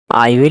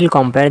I will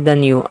compare the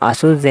new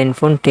Asus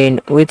Zenfone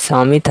 10 with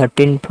Xiaomi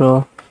 13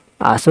 Pro.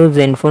 Asus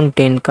Zenfone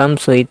 10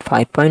 comes with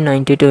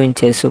 5.92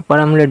 inches Super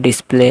AMOLED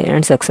display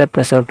and success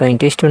ratio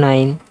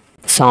 20:9.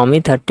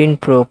 Xiaomi 13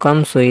 Pro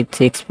comes with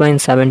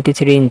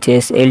 6.73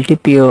 inches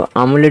LTPO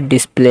AMOLED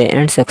display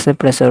and success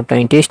ratio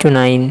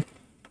 20:9.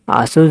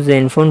 Asus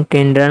Zenfone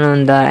 10 run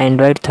on the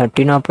Android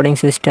 13 operating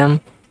system.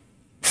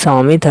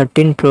 Xiaomi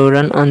 13 Pro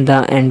run on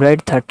the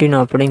Android 13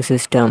 operating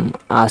system.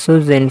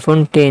 Asus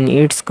Zenfone 10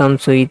 it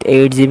comes with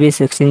 8GB,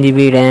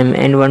 16GB RAM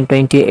and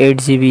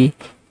 128GB,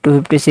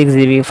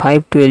 256GB,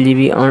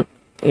 512GB on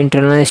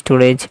internal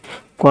storage.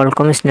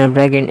 Qualcomm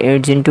Snapdragon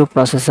 8 Gen 2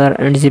 processor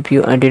and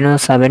GPU Adreno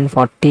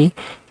 740.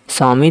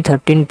 Xiaomi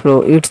 13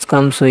 Pro it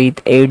comes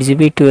with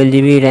 8GB,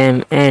 12GB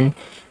RAM and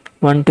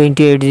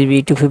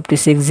 128GB,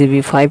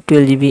 256GB,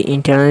 512GB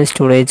internal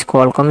storage.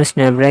 Qualcomm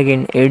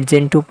Snapdragon 8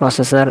 Gen 2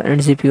 processor and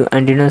GPU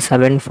Adreno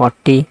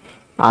 740.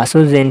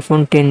 Asus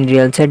Zenfone 10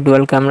 real set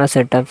dual camera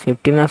setup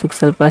 50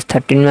 MP plus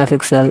 13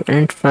 MP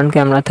and front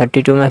camera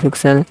 32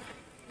 MP.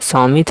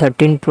 Xiaomi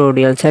 13 Pro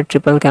real set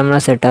triple camera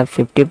setup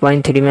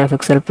 50.3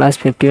 MP plus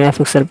 50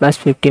 MP plus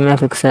 50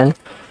 MP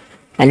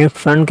and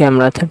front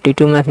camera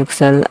 32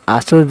 MP.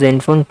 Asus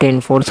Zenfone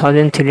 10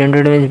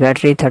 4300 mAh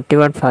battery,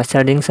 30W fast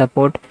charging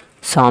support.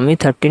 Xiaomi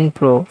 13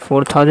 Pro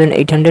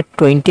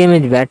 4820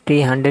 mAh battery,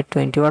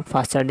 120W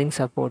fast charging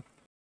support.